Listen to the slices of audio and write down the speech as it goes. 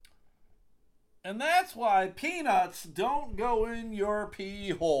And that's why peanuts don't go in your pee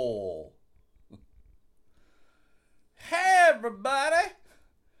hole. Hey, everybody.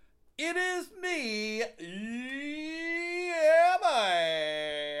 It is me. Yeah,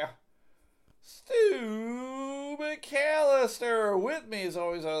 boy. Stu McAllister. With me, as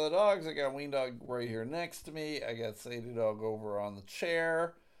always, are the dogs. I got Ween Dog right here next to me. I got Sadie Dog over on the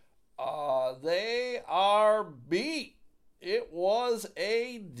chair. They are beat. It was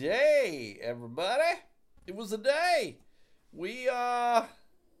a day, everybody. It was a day. I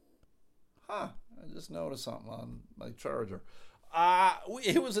just noticed something on my charger.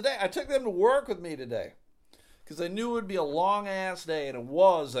 It was a day. I took them to work with me today because I knew it would be a long ass day, and it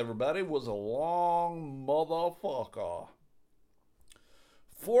was, everybody. It was a long motherfucker.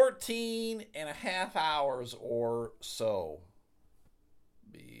 14 and a half hours or so.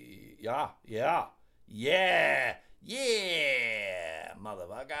 Yeah,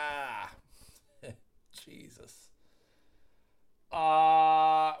 motherfucker. Jesus.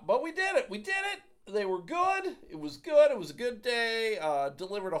 But we did it. They were good. It was good. It was a good day.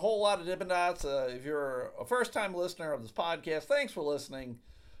 Delivered a whole lot of Dippin' Dots. If you're a first-time listener of this podcast, thanks for listening.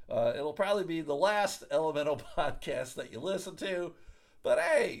 It'll probably be the last Elemental podcast that you listen to. But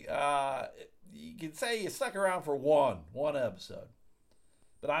hey, you can say you stuck around for one episode.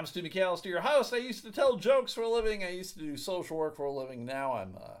 But I'm Stu McAllister, your host. I used to tell jokes for a living. I used to do social work for a living. Now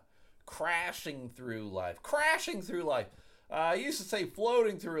I'm crashing through life. I used to say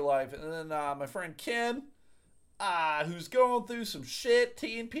floating through life. And then my friend Kim, who's going through some shit,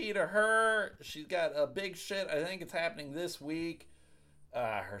 T&P to her. She's got a big shit. I think it's happening this week.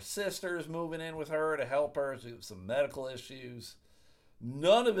 Her sister's moving in with her to help her with some medical issues.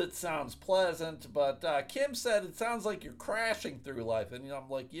 None of it sounds pleasant, but Kim said it sounds like you're crashing through life. And I'm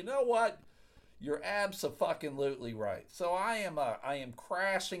like, you know what? You're abso-fucking-lutely right. So I am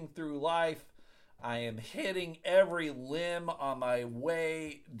crashing through life. I am hitting every limb on my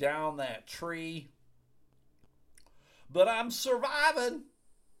way down that tree. But I'm surviving.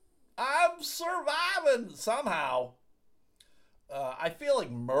 Somehow. I feel like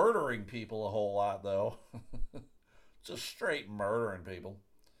murdering people a whole lot, though. Just straight murdering people.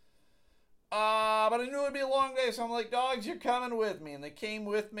 But I knew it'd be a long day, so I'm like, dogs, you're coming with me. And they came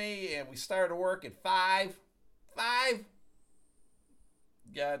with me, and we started work at 5.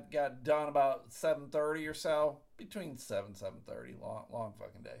 Got done about 7:30 or so. Between 7:30. Long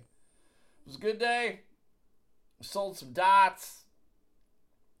fucking day. It was a good day. We sold some dots.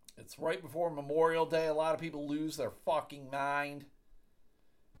 It's right before Memorial Day. A lot of people lose their fucking mind.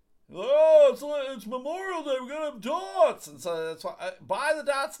 Oh, it's Memorial Day. We're going to have dots. And so that's why, buy the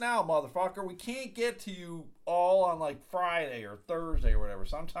dots now, motherfucker. We can't get to you all on like Friday or Thursday or whatever.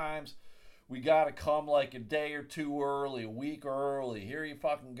 Sometimes we got to come like a day or two early, a week early. Here you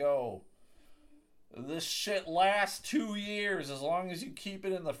fucking go. This shit lasts 2 years. As long as you keep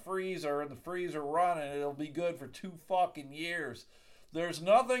it in the freezer and the freezer running, it'll be good for 2 fucking years. There's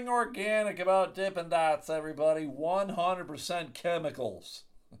nothing organic about Dippin' Dots, everybody. 100% chemicals.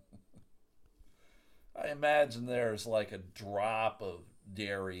 I imagine there's like a drop of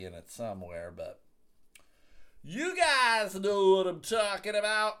dairy in it somewhere, but you guys know what I'm talking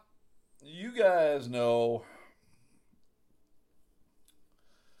about. You guys know.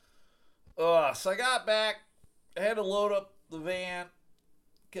 So I got back. I had to load up the van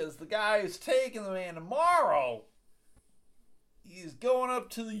because the guy who's taking the van tomorrow, he's going up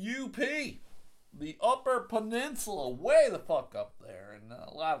to the UP. The Upper Peninsula, way the fuck up there. And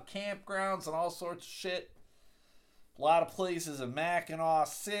a lot of campgrounds and all sorts of shit. A lot of places in Mackinac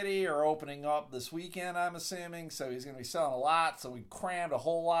City are opening up this weekend, I'm assuming. So he's going to be selling a lot. So we crammed a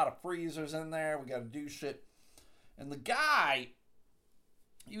whole lot of freezers in there. We got to do shit. And the guy,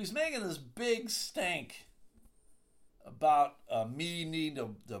 he was making this big stink about me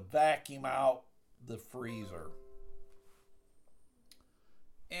needing to vacuum out the freezer.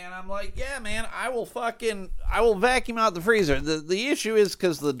 And I'm like, yeah, man, I will vacuum out the freezer. The issue is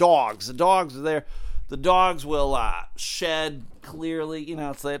because the dogs are there. The dogs will shed clearly. You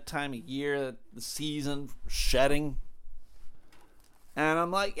know, it's that time of year, the season, shedding. And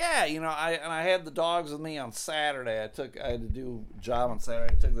I'm like, yeah, you know, I had the dogs with me on Saturday. I had to do a job on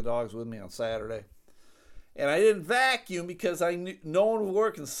Saturday. I took the dogs with me on Saturday. And I didn't vacuum because I knew no one was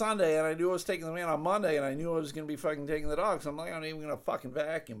working Sunday, and I knew I was taking them in on Monday, and I knew I was going to be fucking taking the dogs. So I'm like, I'm not even going to fucking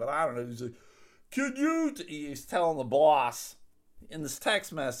vacuum. But I don't know. He's like, he's telling the boss in this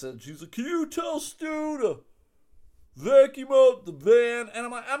text message, he's like, can you tell Stu to vacuum out the van? And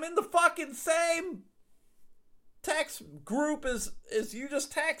I'm like, I'm in the fucking same text group as you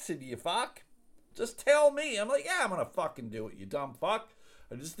just texted, you fuck. Just tell me. I'm like, yeah, I'm going to fucking do it, you dumb fuck.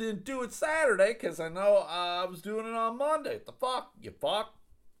 I just didn't do it Saturday because I know I was doing it on Monday. What the fuck? You fuck.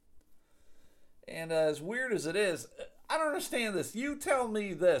 And as weird as it is, I don't understand this. You tell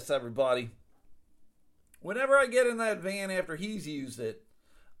me this, everybody. Whenever I get in that van after he's used it,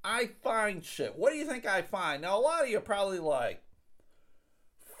 I find shit. What do you think I find? Now, a lot of you are probably like,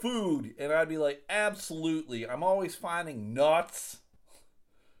 food. And I'd be like, absolutely. I'm always finding nuts.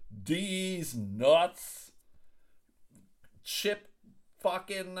 D's nuts. Chip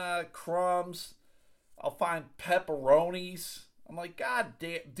fucking crumbs. I'll find pepperonis. I'm like, God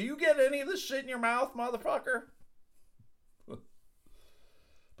damn. Do you get any of this shit in your mouth, motherfucker?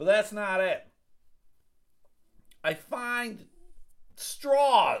 But that's not it. I find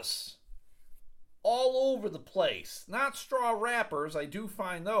straws all over the place. Not straw wrappers. I do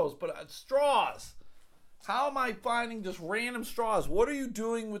find those, but straws. How am I finding just random straws? What are you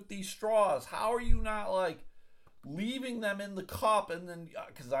doing with these straws? How are you not like leaving them in the cup and then,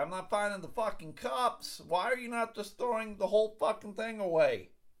 because I'm not finding the fucking cups. Why are you not just throwing the whole fucking thing away?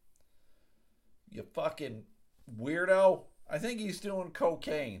 You fucking weirdo. I think he's doing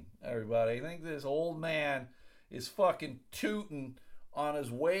cocaine, everybody. I think this old man is fucking tooting on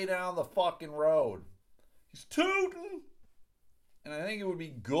his way down the fucking road. He's tooting. And I think it would be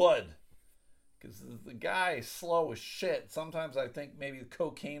good. Because the guy is slow as shit. Sometimes I think maybe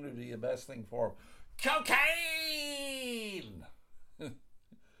cocaine would be the best thing for him. Cocaine!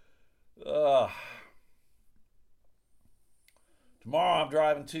 Tomorrow I'm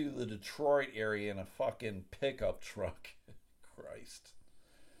driving to the Detroit area in a fucking pickup truck. Christ.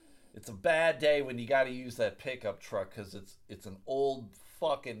 It's a bad day when you got to use that pickup truck because it's an old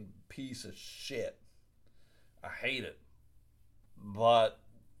fucking piece of shit. I hate it. But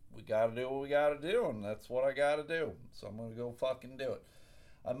we got to do what we got to do, and that's what I got to do. So I'm going to go fucking do it.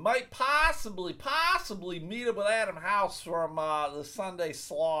 I might possibly meet up with Adam House from the Sunday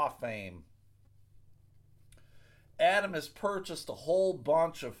Slaw fame. Adam has purchased a whole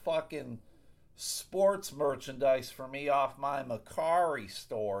bunch of fucking sports merchandise for me off my Macari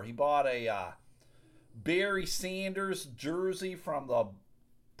store. He bought a Barry Sanders jersey from the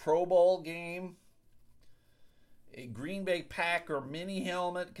Pro Bowl game. A Green Bay Packer mini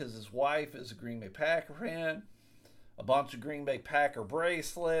helmet because his wife is a Green Bay Packer fan. A bunch of Green Bay Packer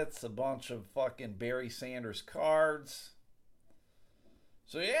bracelets, a bunch of fucking Barry Sanders cards.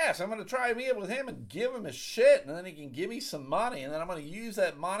 So yeah, so I'm going to try to meet up with him and give him his shit, and then he can give me some money, and then I'm going to use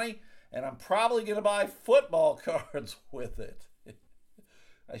that money, and I'm probably going to buy football cards with it.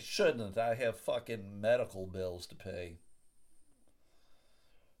 I shouldn't. I have fucking medical bills to pay.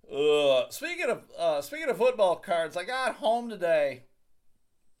 Speaking of football cards, I got home today,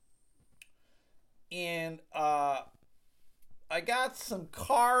 and I got some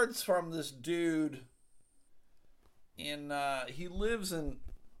cards from this dude he lives in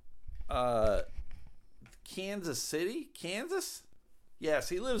Kansas City, Kansas? Yes,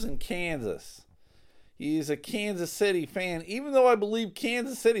 he lives in Kansas. He's a Kansas City fan, even though I believe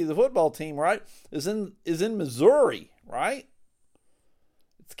Kansas City, the football team, right, is in Missouri, right?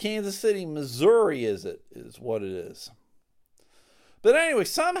 It's Kansas City, Missouri, is what it is. But anyway,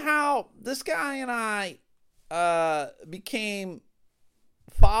 somehow this guy and I became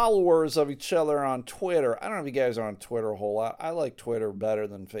followers of each other on Twitter. I don't know if you guys are on Twitter a whole lot. I like Twitter better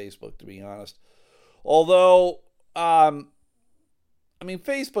than Facebook, to be honest. Although,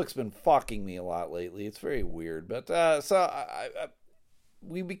 Facebook's been fucking me a lot lately. It's very weird. But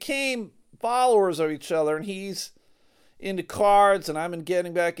we became followers of each other, and he's into cards, and I've been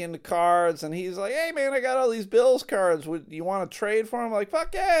getting back into cards, and he's like, hey, man, I got all these Bills cards. You want to trade for them? I'm like,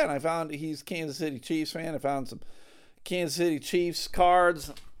 fuck yeah. And I found he's a Kansas City Chiefs fan. I found some Kansas City Chiefs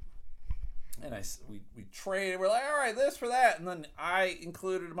cards, and we traded. We're like, all right, this for that, and then I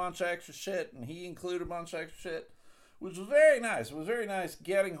included a bunch of extra shit, and he included a bunch of extra shit, which was very nice. It was very nice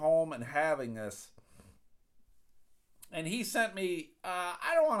getting home and having this. And he sent me,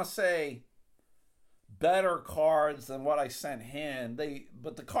 I don't want to say better cards than what I sent him.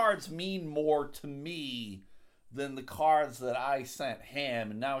 But the cards mean more to me than the cards that I sent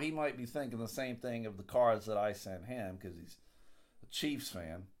him. And now he might be thinking the same thing of the cards that I sent him because he's a Chiefs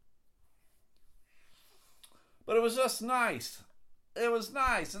fan. But it was just nice. It was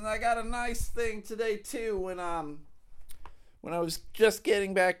nice. And I got a nice thing today too when I was just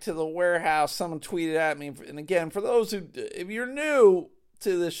getting back to the warehouse, someone tweeted at me. And again, for those who, if you're new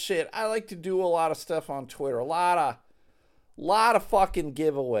to this shit, I like to do a lot of stuff on Twitter. A lot of fucking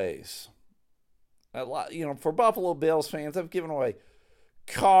giveaways. A lot, for Buffalo Bills fans, I've given away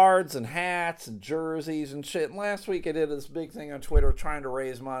cards and hats and jerseys and shit. And last week I did this big thing on Twitter trying to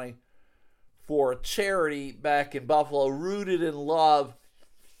raise money for a charity back in Buffalo, Rooted in Love.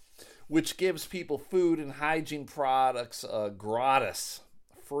 which gives people food and hygiene products gratis,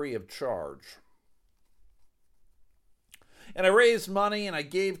 free of charge. And I raised money and I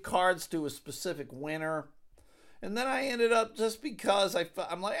gave cards to a specific winner. And then I ended up, just because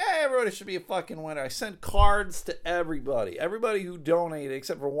I'm like, hey, everybody should be a fucking winner, I sent cards to everybody who donated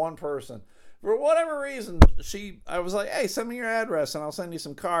except for one person. For whatever reason, I was like, hey, send me your address and I'll send you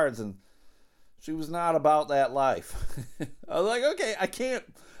some cards. And she was not about that life. I was like, okay, I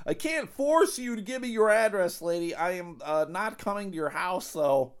can't force you to give me your address, lady. I am not coming to your house,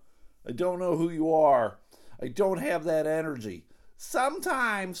 though. I don't know who you are. I don't have that energy.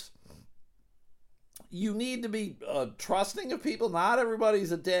 Sometimes you need to be trusting of people. Not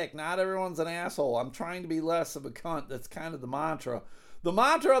everybody's a dick. Not everyone's an asshole. I'm trying to be less of a cunt. That's kind of the mantra. The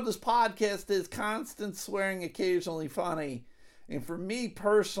mantra of this podcast is constant swearing, occasionally funny. And for me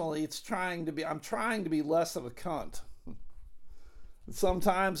personally, I'm trying to be less of a cunt.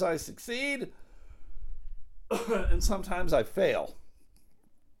 Sometimes I succeed, and sometimes I fail.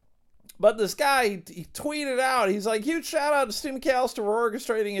 But this guy, he tweeted out, he's like, huge shout out to Stu McAllister for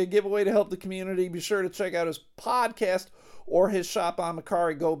orchestrating a giveaway to help the community. Be sure to check out his podcast or his shop on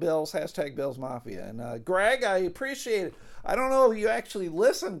Mercari. Go Bills, hashtag Bills Mafia. And Greg, I appreciate it. I don't know if you actually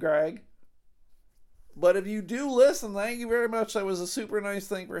listen, Greg. But if you do listen, thank you very much. That was a super nice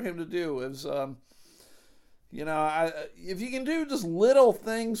thing for him to do. It was, if you can do just little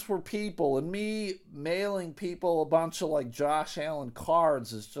things for people, and me mailing people a bunch of like Josh Allen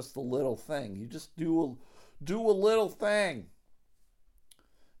cards is just a little thing. You just do a little thing.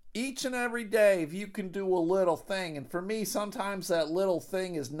 Each and every day, if you can do a little thing, and for me, sometimes that little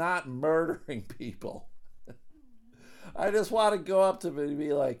thing is not murdering people. I just want to go up to them and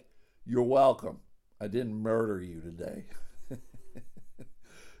be like, you're welcome. I didn't murder you today.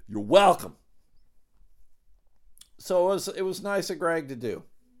 You're welcome. So it was nice of Greg to do.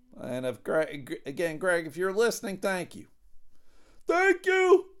 And if Greg, if you're listening, thank you. Thank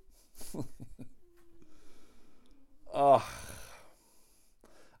you. I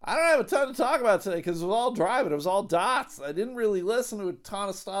don't have a ton to talk about today because it was all driving. It was all dots. I didn't really listen to a ton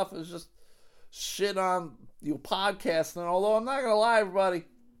of stuff. It was just shit on podcasts. And although I'm not going to lie, everybody,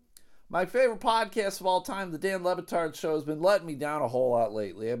 my favorite podcast of all time, the Dan Le Batard Show, has been letting me down a whole lot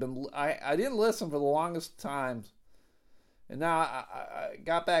lately. I didn't listen for the longest times. And now I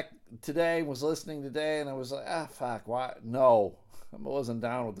got back today, was listening today, and I was like, fuck, why? No, I wasn't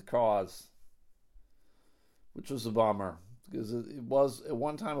down with the cause, which was a bummer, because it was, at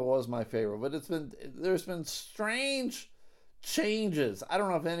one time it was my favorite, but there's been strange changes. I don't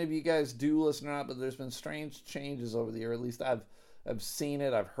know if any of you guys do listen or not, but there's been strange changes over the year. At least I've seen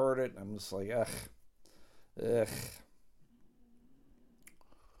it, I've heard it, and I'm just like, ugh.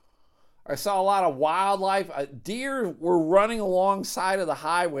 I saw a lot of wildlife. Deer were running alongside of the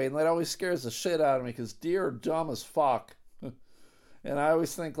highway, and that always scares the shit out of me because deer are dumb as fuck. And I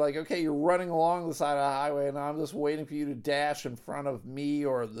always think, like, okay, you're running along the side of the highway, and I'm just waiting for you to dash in front of me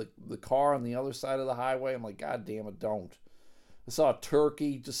or the car on the other side of the highway. I'm like, God damn it, don't. I saw a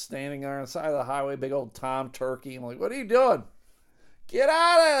turkey just standing there on the side of the highway, big old Tom turkey. I'm like, what are you doing? Get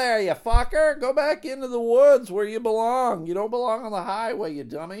out of there, you fucker. Go back into the woods where you belong. You don't belong on the highway, you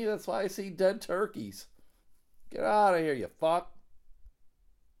dummy. That's why I see dead turkeys. Get out of here, you fuck.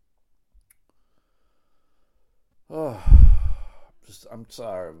 Oh, I'm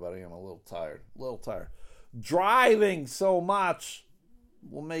sorry, everybody. I'm a little tired. Driving so much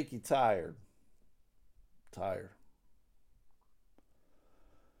will make you tired.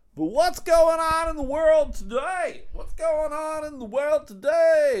 But what's going on in the world today? What's going on in the world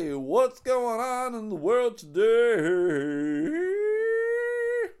today? What's going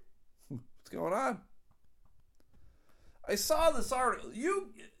on? I saw this article.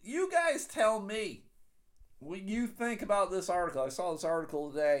 You guys tell me what you think about this article. I saw this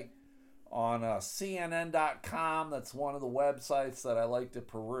article today on CNN.com. That's one of the websites that I like to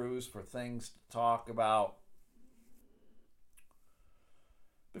peruse for things to talk about.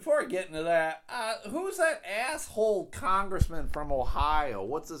 Before I get into that, who's that asshole congressman from Ohio?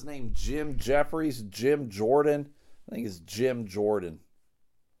 What's his name? Jim Jeffries? Jim Jordan? I think it's Jim Jordan.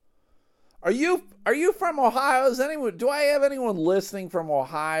 Are you from Ohio? Do I have anyone listening from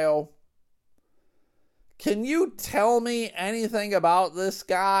Ohio? Can you tell me anything about this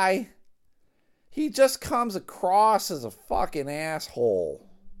guy? He just comes across as a fucking asshole.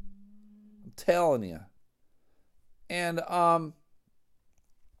 I'm telling you. And,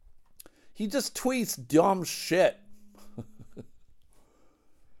 he just tweets dumb shit.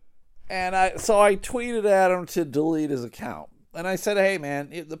 And so I tweeted at him to delete his account. And I said, hey,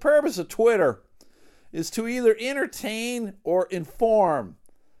 man, the purpose of Twitter is to either entertain or inform.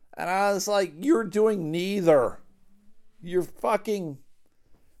 And I was like, you're doing neither. You're fucking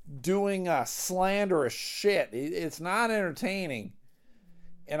doing a slanderous shit. It's not entertaining.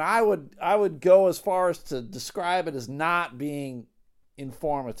 And I would go as far as to describe it as not being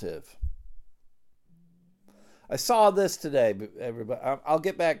informative. I saw this today, everybody. I'll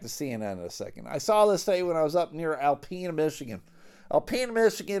get back to CNN in a second. I saw this today when I was up near Alpena, Michigan. Alpena,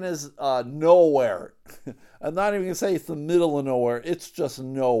 Michigan is nowhere. I'm not even going to say it's the middle of nowhere. It's just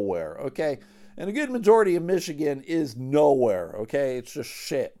nowhere, okay? And a good majority of Michigan is nowhere, okay? It's just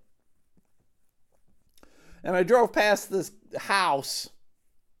shit. And I drove past this house,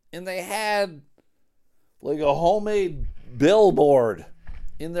 and they had like a homemade billboard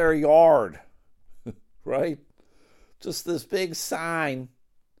in their yard, right? Just this big sign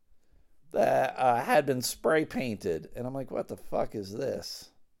that had been spray painted. And I'm like, what the fuck is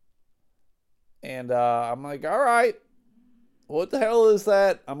this? And I'm like, all right, what the hell is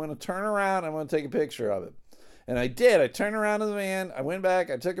that? I'm going to turn around. I'm going to take a picture of it. And I did. I turned around to the van. I went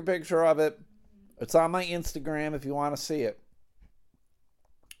back. I took a picture of it. It's on my Instagram if you want to see it.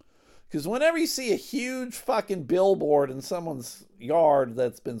 Because whenever you see a huge fucking billboard in someone's yard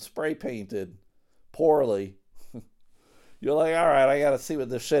that's been spray painted poorly, you're like, all right, I got to see what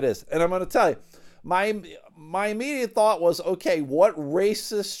this shit is. And I'm going to tell you, my immediate thought was, okay, what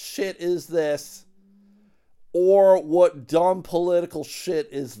racist shit is this? Or what dumb political shit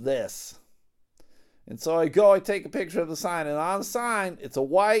is this? And so I take a picture of the sign. And on the sign, it's a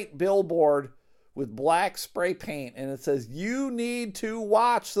white billboard with black spray paint. And it says, you need to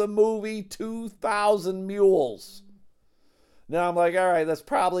watch the movie 2,000 Mules. Now I'm like, all right, that's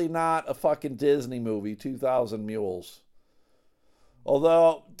probably not a fucking Disney movie, 2,000 Mules.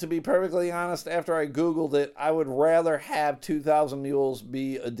 Although, to be perfectly honest, after I Googled it, I would rather have 2,000 Mules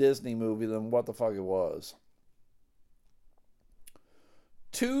be a Disney movie than what the fuck it was.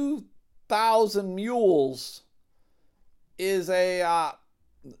 2,000 Mules is a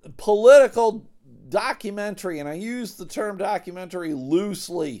political documentary, and I use the term documentary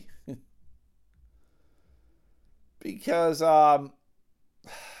loosely because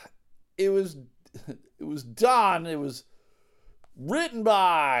it was done. It was written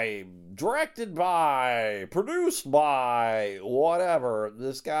by, directed by, produced by, whatever.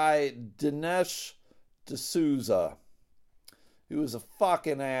 This guy, Dinesh D'Souza. He was a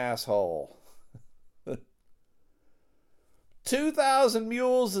fucking asshole. 2,000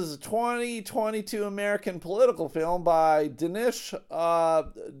 Mules is a 2022 American political film by Dinesh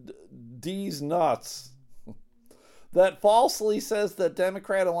D's Nuts that falsely says that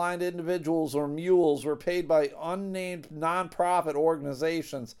Democrat-aligned individuals or mules were paid by unnamed nonprofit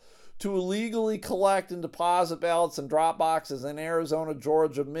organizations to illegally collect and deposit ballots in drop boxes in Arizona,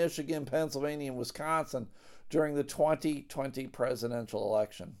 Georgia, Michigan, Pennsylvania, and Wisconsin during the 2020 presidential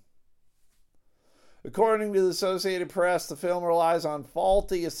election. According to the Associated Press, the film relies on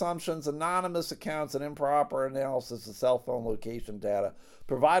faulty assumptions, anonymous accounts, and improper analysis of cell phone location data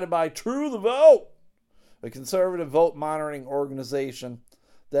provided by True the Vote, a conservative vote monitoring organization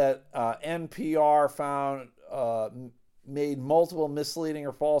that NPR found made multiple misleading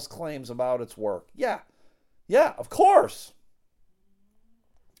or false claims about its work. Yeah, of course.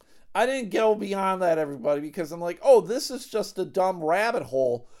 I didn't go beyond that, everybody, because I'm like, oh, this is just a dumb rabbit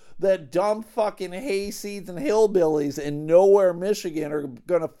hole that dumb fucking hayseeds and hillbillies in nowhere, Michigan are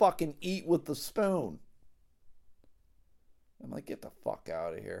going to fucking eat with the spoon. I'm like, get the fuck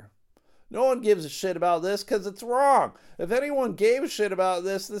out of here. No one gives a shit about this because it's wrong. If anyone gave a shit about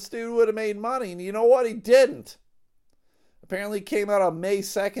this dude would have made money. And you know what? He didn't. Apparently it came out on May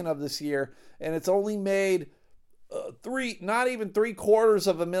 2nd of this year, and it's only made not even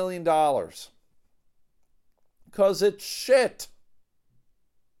 $750,000. Because it's shit.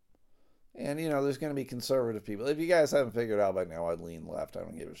 And, you know, there's going to be conservative people. If you guys haven't figured it out by now, I'd lean left. I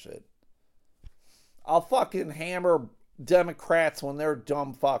don't give a shit. I'll fucking hammer Democrats when they're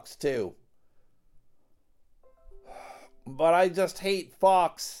dumb fucks, too. But I just hate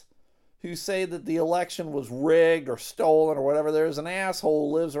fucks who say that the election was rigged or stolen or whatever. There's an asshole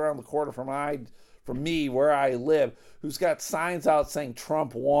who lives around the corner from me, where I live, who's got signs out saying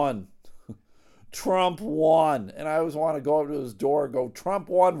Trump won. Trump won. And I always want to go up to his door and go, Trump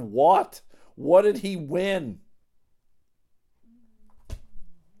won what? What did he win?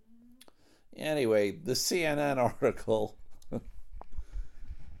 Anyway, the CNN article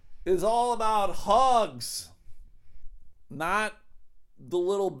is all about hugs. Not the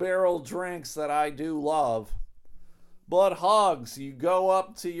little barrel drinks that I do love, but hugs. You go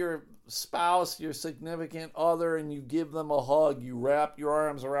up to your spouse, your significant other, and you give them a hug. You wrap your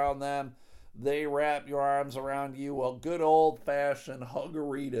arms around them. they wrap your arms around you. A good old-fashioned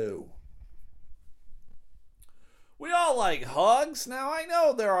huggerito. We all like hugs. Now, I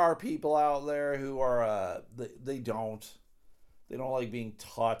know there are people out there who are, they don't like being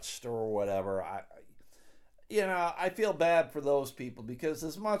touched or whatever. I feel bad for those people because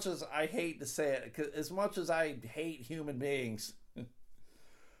as much as I hate to say it, as much as I hate human beings,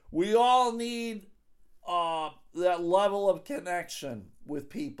 we all need that level of connection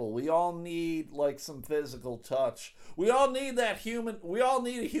with people. We all need like some physical touch. We all need a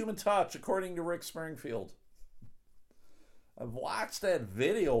human touch, according to Rick Springfield. I've watched that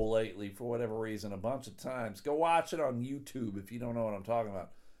video lately for whatever reason a bunch of times. Go watch it on YouTube if you don't know what I'm talking about.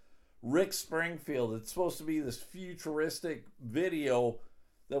 Rick Springfield. It's supposed to be this futuristic video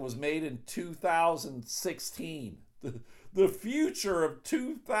that was made in 2016. The future of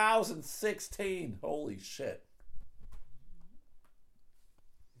 2016. Holy shit.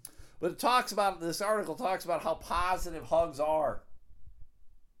 But this article talks about how positive hugs are.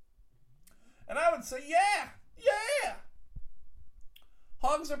 And I would say, yeah.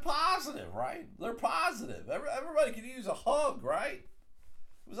 Hugs are positive, right? They're positive. Everybody could use a hug, right?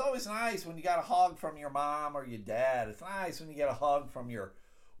 It was always nice when you got a hug from your mom or your dad. It's nice when you get a hug from your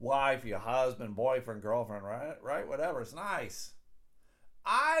wife, your husband, boyfriend, girlfriend, right? Whatever. It's nice.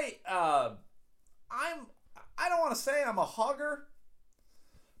 I don't want to say I'm a hugger,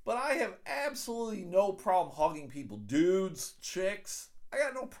 but I have absolutely no problem hugging people. Dudes, chicks, I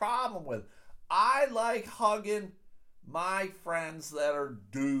got no problem with it. I like hugging my friends that are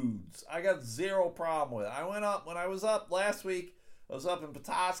dudes. I got zero problem with it. When I was up last week, I was up in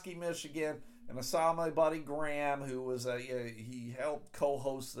Petoskey, Michigan, and I saw my buddy Graham, who was he helped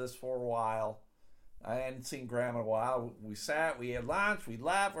co-host this for a while. I hadn't seen Graham in a while. We sat, we had lunch, we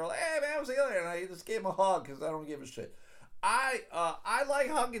laughed. We're like, hey man, how's it going? And I just gave him a hug because I don't give a shit. I like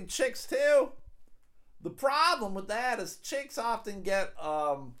hugging chicks too. The problem with that is chicks often get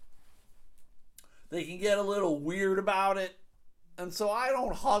they can get a little weird about it. And so I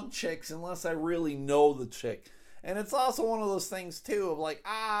don't hug chicks unless I really know the chick. And it's also one of those things too of like,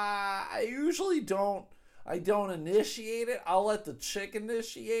 I usually don't initiate it. I'll let the chick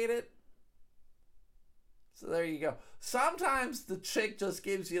initiate it. So there you go. Sometimes the chick just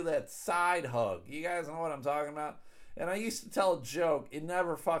gives you that side hug. You guys know what I'm talking about? And I used to tell a joke. It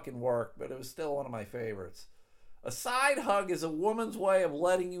never fucking worked, but it was still one of my favorites. A side hug is a woman's way of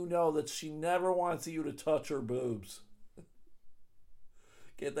letting you know that she never wants you to touch her boobs.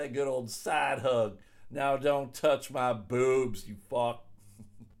 Get that good old side hug. Now don't touch my boobs, you fuck.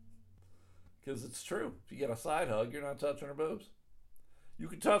 Because it's true. If you get a side hug, you're not touching her boobs. You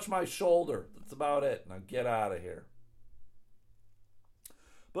can touch my shoulder. That's about it. Now get out of here.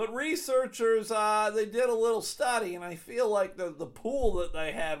 But researchers, they did a little study, and I feel like the pool that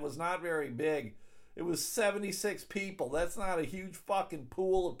they had was not very big. It was 76 people. That's not a huge fucking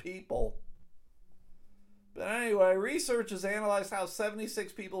pool of people. But anyway, researchers analyzed how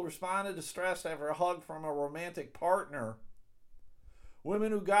 76 people responded to stress after a hug from a romantic partner.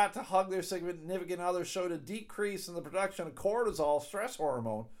 Women who got to hug their significant other showed a decrease in the production of cortisol, stress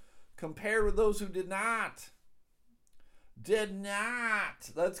hormone, compared with those who did not.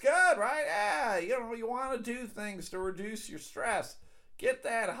 That's good, right? Yeah, you want to do things to reduce your stress. Get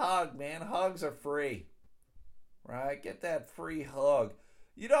that hug, man. Hugs are free. Right? Get that free hug.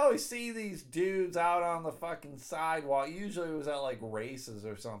 You'd always see these dudes out on the fucking sidewalk. Usually it was at like races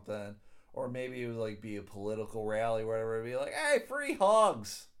or something. Or maybe it would like be a political rally or whatever. It'd be like, hey, free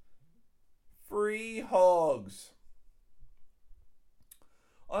hugs. Free hugs.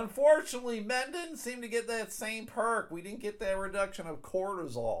 Unfortunately, men didn't seem to get that same perk. We didn't get that reduction of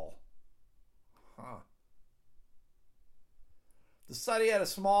cortisol. The study had a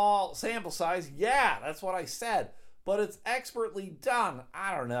small sample size. Yeah, that's what I said. But it's expertly done.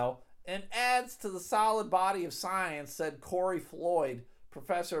 I don't know. And adds to the solid body of science, said Corey Floyd,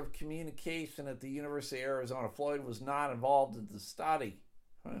 professor of communication at the University of Arizona. Floyd was not involved in the study.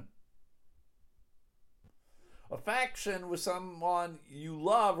 Affection with someone you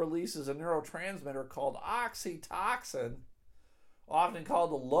love releases a neurotransmitter called oxytocin, often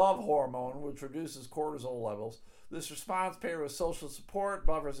called the love hormone, which reduces cortisol levels. This response paired with social support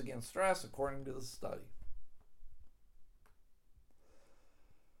buffers against stress, according to the study.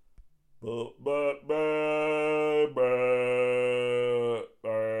 A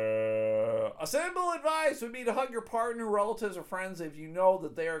simple advice would be to hug your partner, relatives, or friends if you know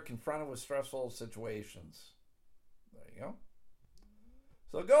that they are confronted with stressful situations. There you go.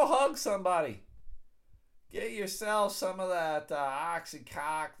 So go hug somebody. Get yourself some of that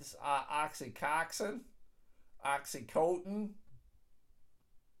oxytocin, oxycontin,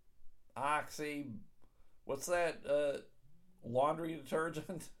 Oxy, what's that laundry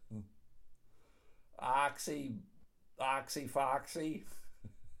detergent? Oxy Foxy.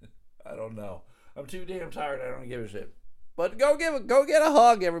 I don't know. I'm too damn tired. I don't give a shit. But go get a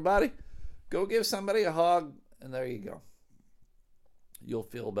hug, everybody. Go give somebody a hug, and there you go. You'll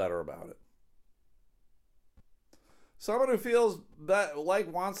feel better about it. Someone who feels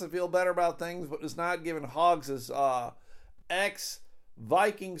wants to feel better about things, but is not giving hugs, is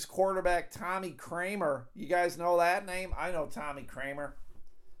ex-Vikings quarterback Tommy Kramer. You guys know that name? I know Tommy Kramer.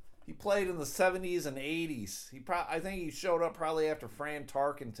 He played in the 70s and 80s. I think he showed up probably after Fran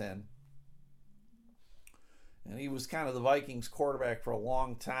Tarkenton. And he was kind of the Vikings quarterback for a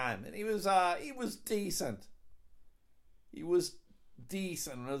long time. And he was decent. He was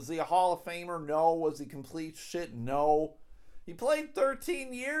decent. Was he a Hall of Famer? No. Was he complete shit? No. He played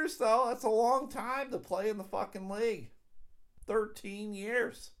 13 years, though. That's a long time to play in the fucking league. 13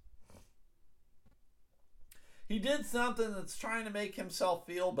 years. He did something that's trying to make himself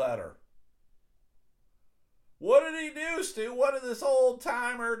feel better. What did he do, Stu? What did this old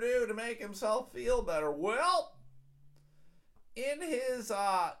timer do to make himself feel better? Well, in his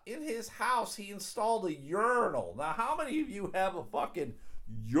house, he installed a urinal. Now, how many of you have a fucking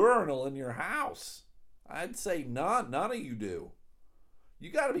urinal in your house? I'd say none. None of you do.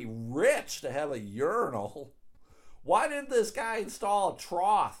 You got to be rich to have a urinal. Why didn't this guy install a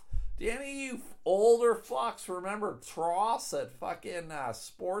trough? Do any of you older fucks remember troughs at fucking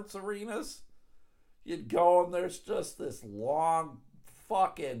sports arenas? You'd go and there's just this long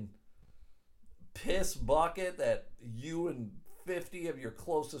fucking piss bucket that you and 50 of your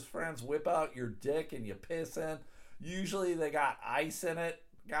closest friends whip out your dick and you piss in. Usually they got ice in it.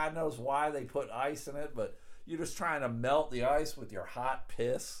 God knows why they put ice in it, but you're just trying to melt the ice with your hot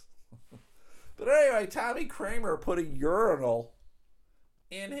piss. But anyway, Tommy Kramer put a urinal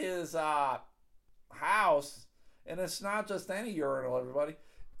in his house, and it's not just any urinal, everybody.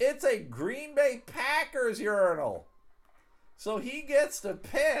 It's a Green Bay Packers urinal. So he gets to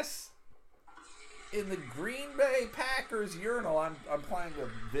piss in the Green Bay Packers urinal. I'm playing a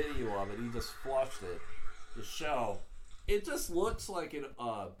video of it. He just flushed it to show. It just looks like it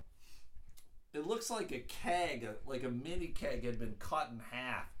looks like a keg, like a mini keg had been cut in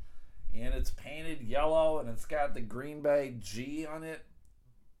half. And it's painted yellow and it's got the Green Bay G on it.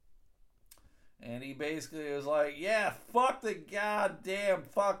 And he basically was like, yeah, fuck the goddamn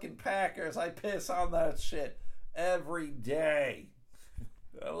fucking Packers. I piss on that shit every day.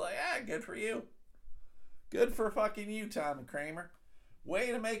 I was like, good for you. Good for fucking you, Tommy Kramer.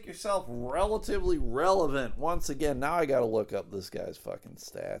 Way to make yourself relatively relevant. Once again, now I gotta look up this guy's fucking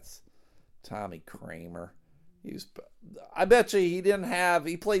stats. Tommy Kramer. I bet you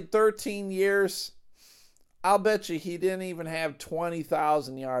he played 13 years. I'll bet you he didn't even have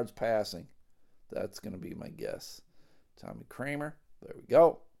 20,000 yards passing. That's going to be my guess. Tommy Kramer. There we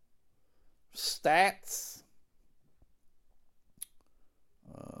go. Stats.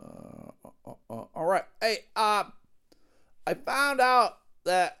 All right. Hey, I found out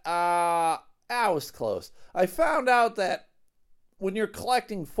that I was close. I found out that when you're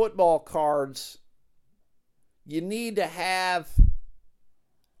collecting football cards, you need to have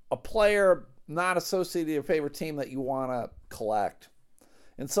a player not associated with your favorite team that you want to collect.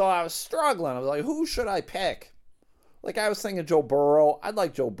 And so I was struggling. I was like, who should I pick? Like, I was thinking Joe Burrow. I'd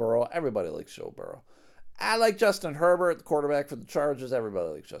like Joe Burrow. Everybody likes Joe Burrow. I like Justin Herbert, the quarterback for the Chargers. Everybody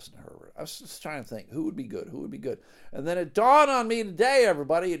likes Justin Herbert. I was just trying to think, who would be good? Who would be good? And then it dawned on me today,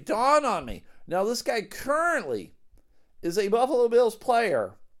 everybody. It dawned on me. Now, this guy currently is a Buffalo Bills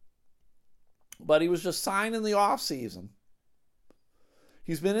player, but he was just signed in the offseason.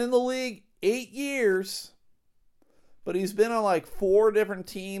 He's been in the league 8 years, but he's been on like 4 different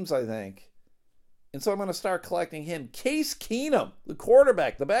teams, I think. And so I'm going to start collecting him. Case Keenum, the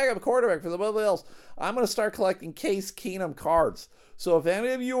quarterback, the backup quarterback for the Buffalo Bills. I'm going to start collecting Case Keenum cards. So if any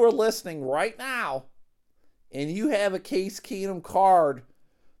of you are listening right now and you have a Case Keenum card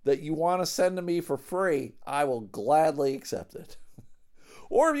that you want to send to me for free, I will gladly accept it.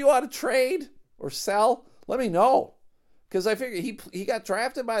 Or if you want to trade or sell, let me know. Because I figure he got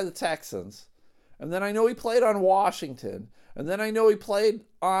drafted by the Texans. And then I know he played on Washington. And then I know he played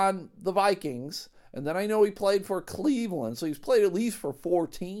on the Vikings. And then I know he played for Cleveland. So he's played at least for 4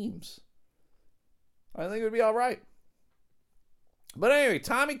 teams. I think it would be all right. But anyway,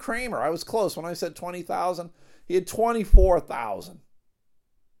 Tommy Kramer, I was close when I said 20,000. He had 24,000.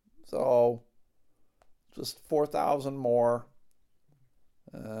 So just 4,000 more.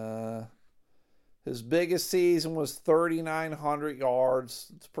 His biggest season was 3,900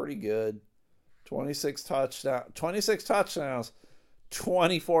 yards. It's pretty good. 26 touchdowns,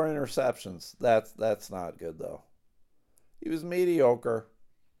 24 interceptions. That's not good, though. He was mediocre.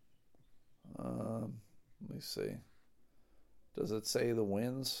 Let me see. Does it say the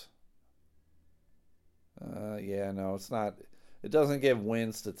wins? Yeah, no, it's not. It doesn't give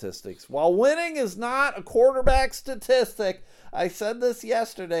win statistics. While winning is not a quarterback statistic, I said this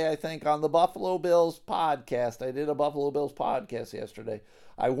yesterday, I think, on the Buffalo Bills podcast. I did a Buffalo Bills podcast yesterday.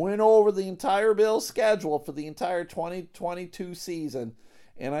 I went over the entire Bills schedule for the entire 2022 season,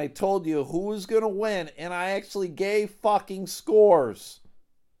 and I told you who was going to win, and I actually gave fucking scores.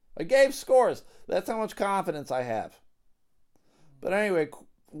 I gave scores. That's how much confidence I have. But anyway,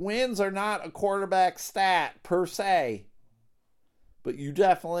 wins are not a quarterback stat per se, but you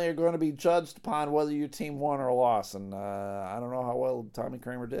definitely are going to be judged upon whether your team won or lost. And I don't know how well Tommy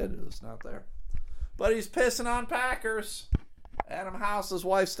Kramer did. It's not there. But he's pissing on Packers. Adam House's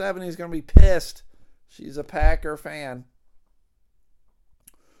wife, Stephanie's going to be pissed. She's a Packer fan.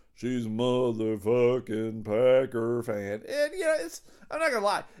 She's a motherfucking Packer fan. And, you know, I'm not going to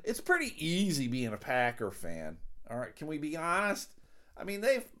lie. It's pretty easy being a Packer fan. All right, can we be honest? I mean,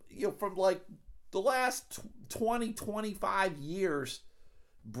 they've, you know, from like the last 20, 25 years,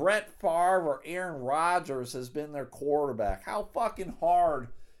 Brett Favre or Aaron Rodgers has been their quarterback. How fucking hard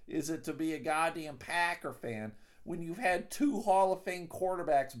is it to be a goddamn Packer fan when you've had two Hall of Fame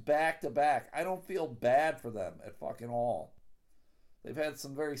quarterbacks back to back? I don't feel bad for them at fucking all. They've had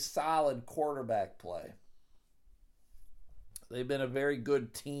some very solid quarterback play. They've been a very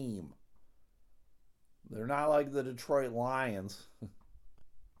good team. They're not like the Detroit Lions.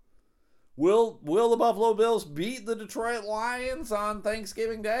 Will the Buffalo Bills beat the Detroit Lions on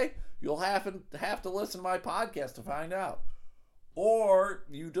Thanksgiving Day? You'll have to listen to my podcast to find out. Or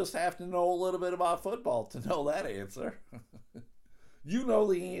you just have to know a little bit about football to know that answer. You know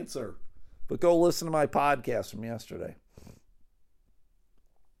the answer. But go listen to my podcast from yesterday.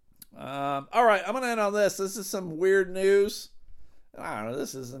 All right, I'm going to end on this. This is some weird news. I don't know.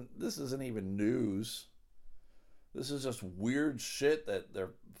 This isn't even news. This is just weird shit that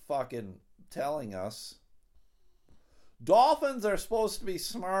they're fucking telling us. Dolphins are supposed to be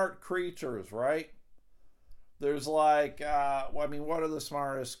smart creatures, right? There's like, what are the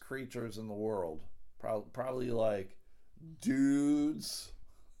smartest creatures in the world? Probably like dudes,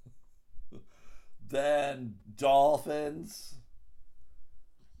 then dolphins,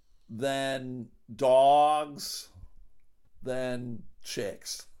 then dogs, then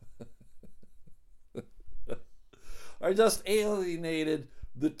chicks. I just alienated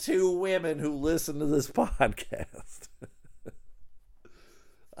the two women who listen to this podcast.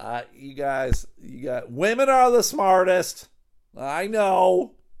 You got women are the smartest. I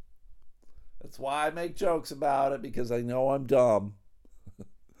know. That's why I make jokes about it, because I know I'm dumb.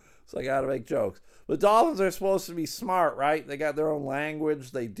 So I got to make jokes. But dolphins are supposed to be smart, right? They got their own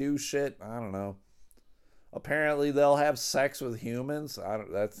language. They do shit. I don't know. Apparently they'll have sex with humans.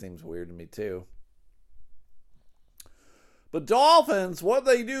 That seems weird to me too. But dolphins, what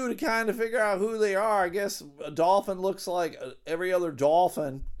they do to kind of figure out who they are, I guess a dolphin looks like every other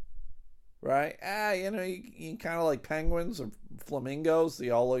dolphin, right? You kind of like penguins or flamingos. They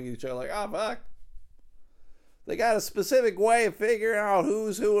all look at each other like, oh, fuck. They got a specific way of figuring out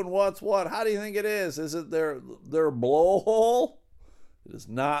who's who and what's what. How do you think it is? Is it their blowhole? It is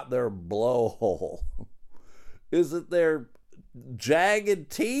not their blowhole. Is it their jagged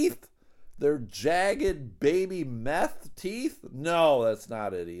teeth? Their jagged baby meth teeth? No, that's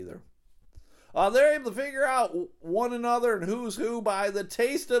not it either. They're able to figure out one another and who's who by the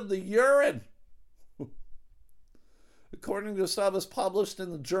taste of the urine. According to studies published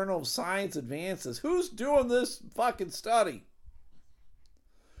in the Journal of Science Advances. Who's doing this fucking study?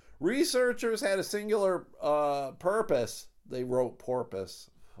 Researchers had a singular purpose. They wrote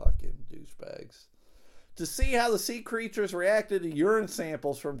porpoise. Fucking douchebags. To see how the sea creatures reacted to urine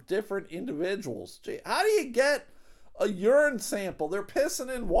samples from different individuals. Gee, how do you get a urine sample? They're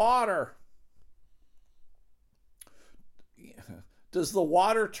pissing in water. Does the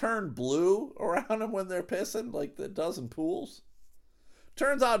water turn blue around them when they're pissing like it does in pools?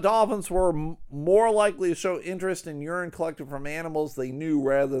 Turns out dolphins were more likely to show interest in urine collected from animals they knew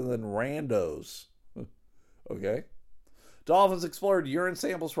rather than randos. Okay. Dolphins explored urine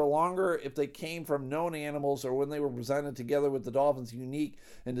samples for longer if they came from known animals or when they were presented together with the dolphin's unique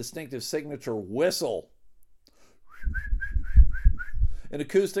and distinctive signature whistle. An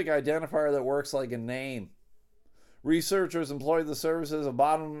acoustic identifier that works like a name. Researchers employed the services of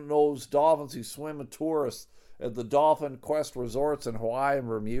bottlenose dolphins who swim with tourists at the Dolphin Quest resorts in Hawaii and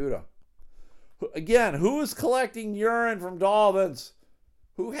Bermuda. Again, who is collecting urine from dolphins?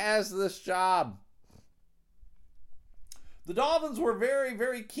 Who has this job? The Dolphins were very,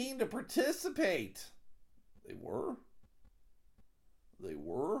 very keen to participate. They were?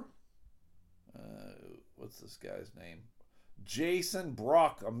 What's this guy's name? Jason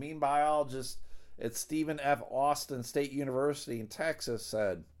Bruck, a marine biologist at Stephen F. Austin State University in Texas,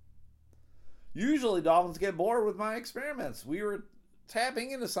 said, "Usually dolphins get bored with my experiments. We were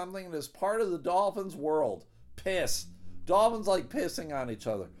tapping into something that is part of the dolphins' world. Piss. Dolphins like pissing on each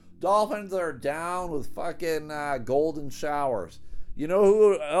other. Dolphins are down with fucking golden showers. You know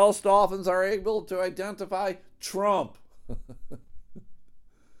who else dolphins are able to identify? Trump.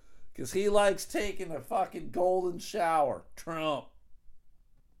 Because he likes taking a fucking golden shower. Trump.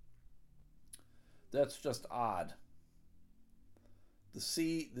 That's just odd. The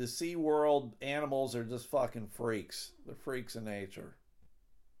sea world animals are just fucking freaks. They're freaks in nature.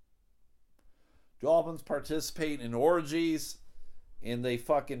 Dolphins participate in orgies and they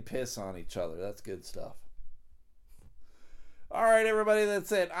fucking piss on each other. That's good stuff. All right, everybody,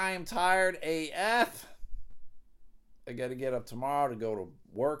 that's it. I am tired AF. I got to get up tomorrow to go to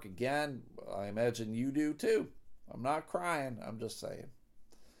work again. I imagine you do too. I'm not crying. I'm just saying.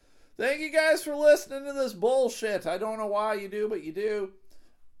 Thank you guys for listening to this bullshit. I don't know why you do, but you do.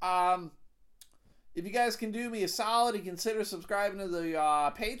 If you guys can do me a solid and consider subscribing to the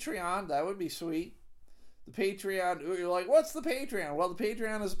Patreon, that would be sweet. The Patreon, you're like, what's the Patreon? Well, the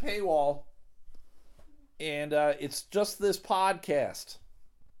Patreon is a paywall. And it's just this podcast.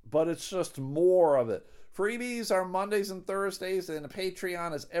 But it's just more of it. Freebies are Mondays and Thursdays, and the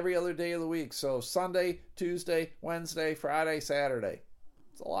Patreon is every other day of the week. So Sunday, Tuesday, Wednesday, Friday, Saturday.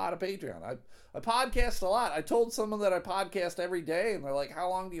 It's a lot of Patreon. I podcast a lot. I told someone that I podcast every day, and they're like, how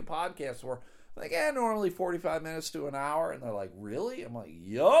long do you podcast for? I'm like, normally 45 minutes to an hour. And they're like, really? I'm like,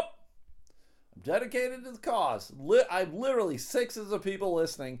 yup. I'm dedicated to the cause. I've literally 6 of people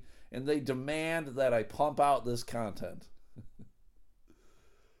listening, and they demand that I pump out this content.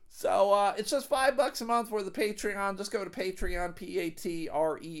 So it's just $5 a month for the Patreon. Just go to Patreon,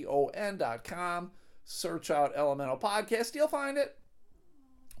 Patreon.com. Search out Elemental Podcast. You'll find it.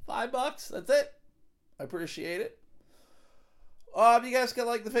 $5. That's it. I appreciate it. If you guys could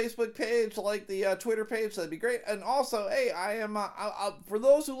like the Facebook page, like the Twitter page, that'd be great. And also, hey, I am for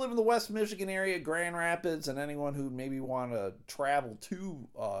those who live in the West Michigan area, Grand Rapids, and anyone who maybe want to travel to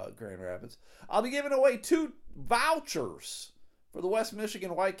Grand Rapids, I'll be giving away 2 vouchers for the West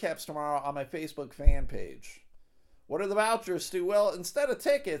Michigan Whitecaps tomorrow on my Facebook fan page. What are the vouchers, Stu? Well, instead of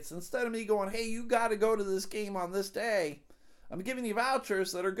tickets, instead of me going, hey, you got to go to this game on this day, I'm giving you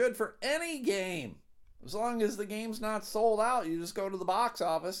vouchers that are good for any game. As long as the game's not sold out, you just go to the box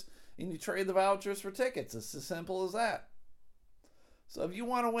office and you trade the vouchers for tickets. It's as simple as that. So if you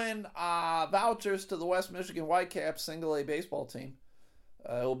want to win vouchers to the West Michigan Whitecaps single A baseball team,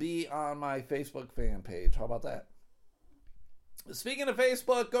 it will be on my Facebook fan page. How about that? Speaking of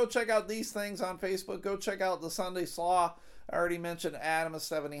Facebook, go check out these things on Facebook. Go check out the Sunday Slaw. I already mentioned Adam of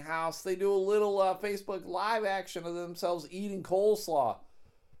 70 House. They do a little Facebook live action of themselves eating coleslaw.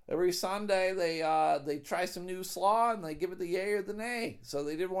 Every Sunday, they try some new slaw, and they give it the yay or the nay. So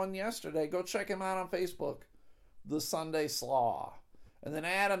they did one yesterday. Go check him out on Facebook, The Sunday Slaw. And then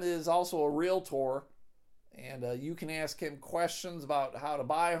Adam is also a realtor, and you can ask him questions about how to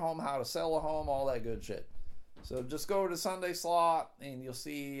buy a home, how to sell a home, all that good shit. So just go to Sunday Slaw, and you'll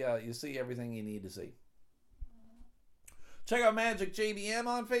see everything you need to see. Check out Magic JBM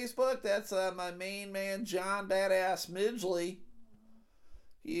on Facebook. That's my main man, John Badass Midgley.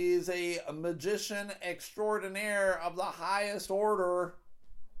 He is a magician extraordinaire of the highest order.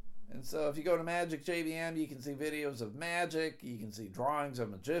 And so if you go to Magic JBM, you can see videos of magic. You can see drawings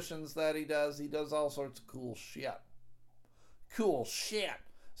of magicians that he does. He does all sorts of cool shit. Cool shit.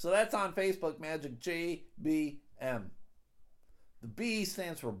 So that's on Facebook, Magic JBM. The B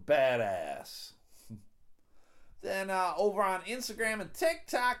stands for badass. Then over on Instagram and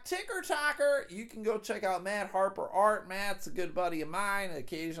TikTok, Ticker Talker, you can go check out Matt Harper Art. Matt's a good buddy of mine.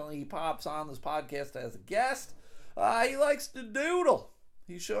 Occasionally he pops on this podcast as a guest. He likes to doodle.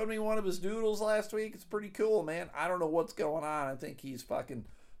 He showed me one of his doodles last week. It's pretty cool, man. I don't know what's going on. I think he's fucking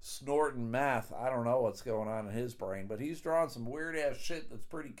snorting meth. I don't know what's going on in his brain, but he's drawing some weird-ass shit that's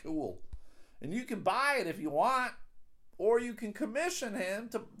pretty cool. And you can buy it if you want, or you can commission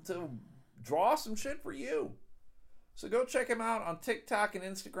him to draw some shit for you. So go check him out on TikTok and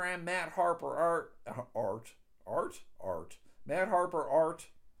Instagram, Matt Harper Art. Matt Harper Art.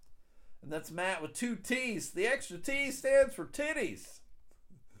 And that's Matt with 2 T's. The extra T stands for titties.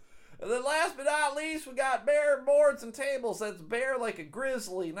 And then last but not least, we got Bear Boards and Tables. That's bear like a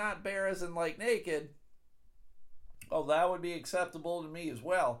grizzly, not bear as in like naked. Oh, that would be acceptable to me as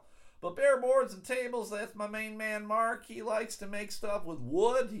well. But Bear Boards and Tables, that's my main man, Mark. He likes to make stuff with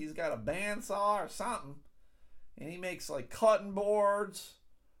wood. He's got a bandsaw or something. And he makes like cutting boards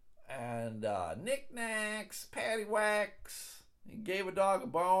and knickknacks, paddywhacks. He gave a dog a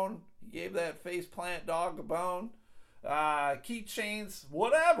bone. He gave that faceplant dog a bone. Keychains,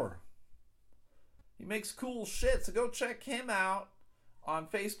 whatever. He makes cool shit, so go check him out on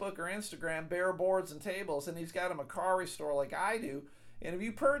Facebook or Instagram, Bear Boards and Tables, and he's got a Macari store like I do. And if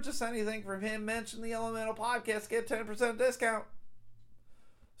you purchase anything from him, mention the Elemental Podcast, get 10% discount.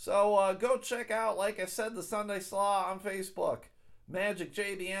 So go check out, like I said, the Sunday Slaw on Facebook, Magic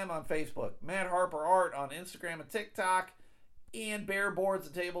JBM on Facebook, Matt Harper Art on Instagram and TikTok, and Bear Boards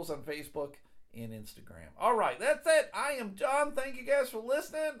and Tables on Facebook and Instagram. All right, that's it. I am done. Thank you guys for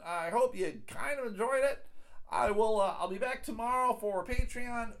listening. I hope you kind of enjoyed it. I'll be back tomorrow for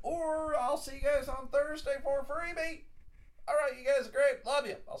Patreon, or I'll see you guys on Thursday for a freebie. All right, you guys are great. Love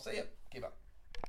you. I'll see you. Keep up.